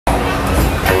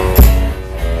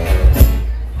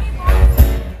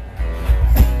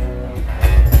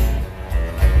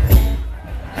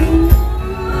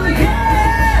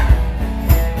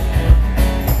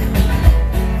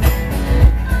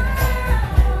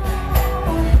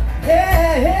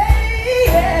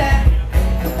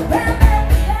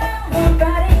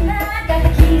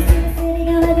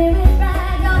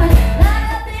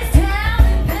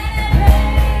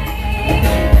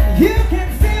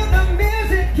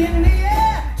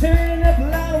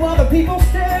people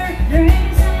stare.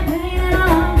 Drinking champagne and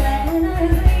all black and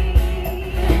ugly.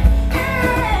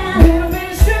 Little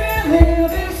bit of sugar, little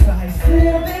bit of spice,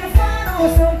 little bit of fun or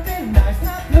something nice.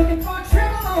 Not looking for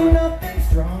trouble or nothing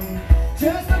strong,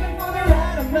 just looking for the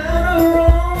right amount of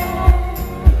wrong.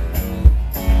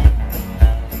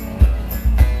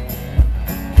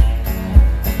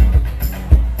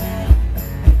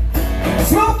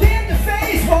 Smoke in the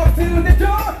face, walk through the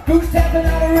door. Who's tapping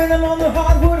out a rhythm on the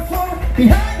hardwood floor?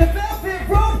 Behind the velvet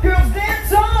rope, girls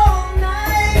dance all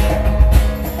night.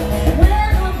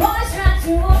 When the boys try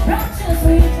to approach us,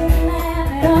 we just laugh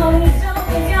at all these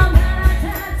jokes. If you're not our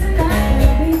type tonight,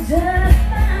 we'll be just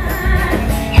fine.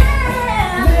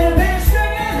 Yeah. Little bit of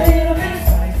sugar, little bit of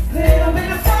spice, little bit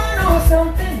of fun or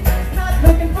something nice. Not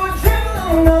looking for trouble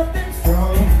or nothing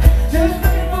strong, just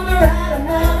looking for the right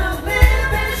amount of little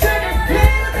bit of sugar,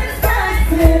 little bit of spice,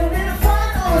 little bit of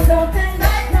fun or something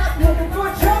nice. Not looking for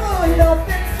trouble or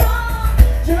nothing strong,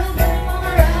 just looking for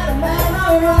the right amount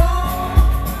of wrong.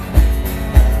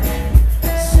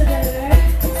 Sugar,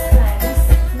 spice,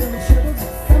 little trouble,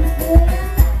 just something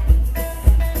nice.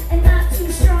 And not too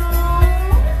strong,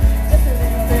 just a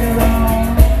little bit of wrong.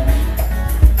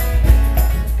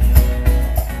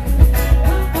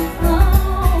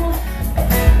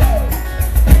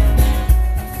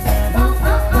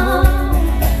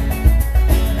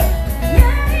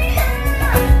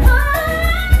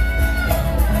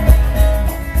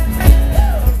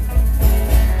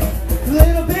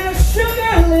 Little bit of sugar,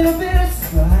 a little bit of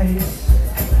spice.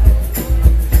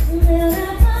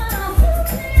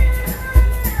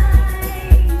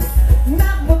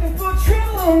 Not looking for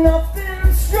trouble or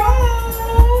nothing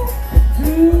strong.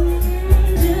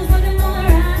 Just looking for the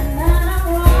right amount of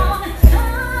wrong.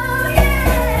 Oh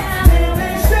yeah. Little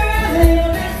bit of sugar,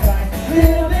 little bit of spice,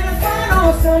 little bit of fun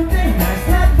or something nice.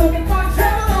 Not looking for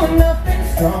trouble or nothing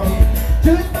strong,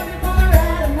 just looking for the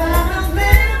right amount of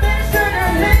little bit of sugar,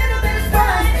 little bit of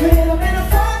spice, little bit of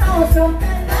fun or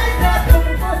something nice. Not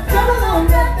looking for trouble or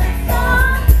nothing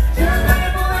strong, just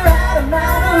looking for the right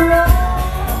amount of wrong.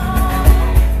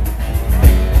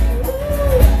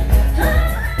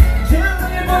 Just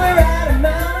looking for the right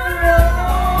amount of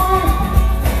wrong.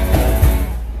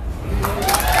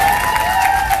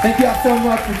 Thank you all so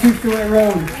much for Two Story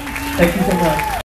Road. Thank you so much.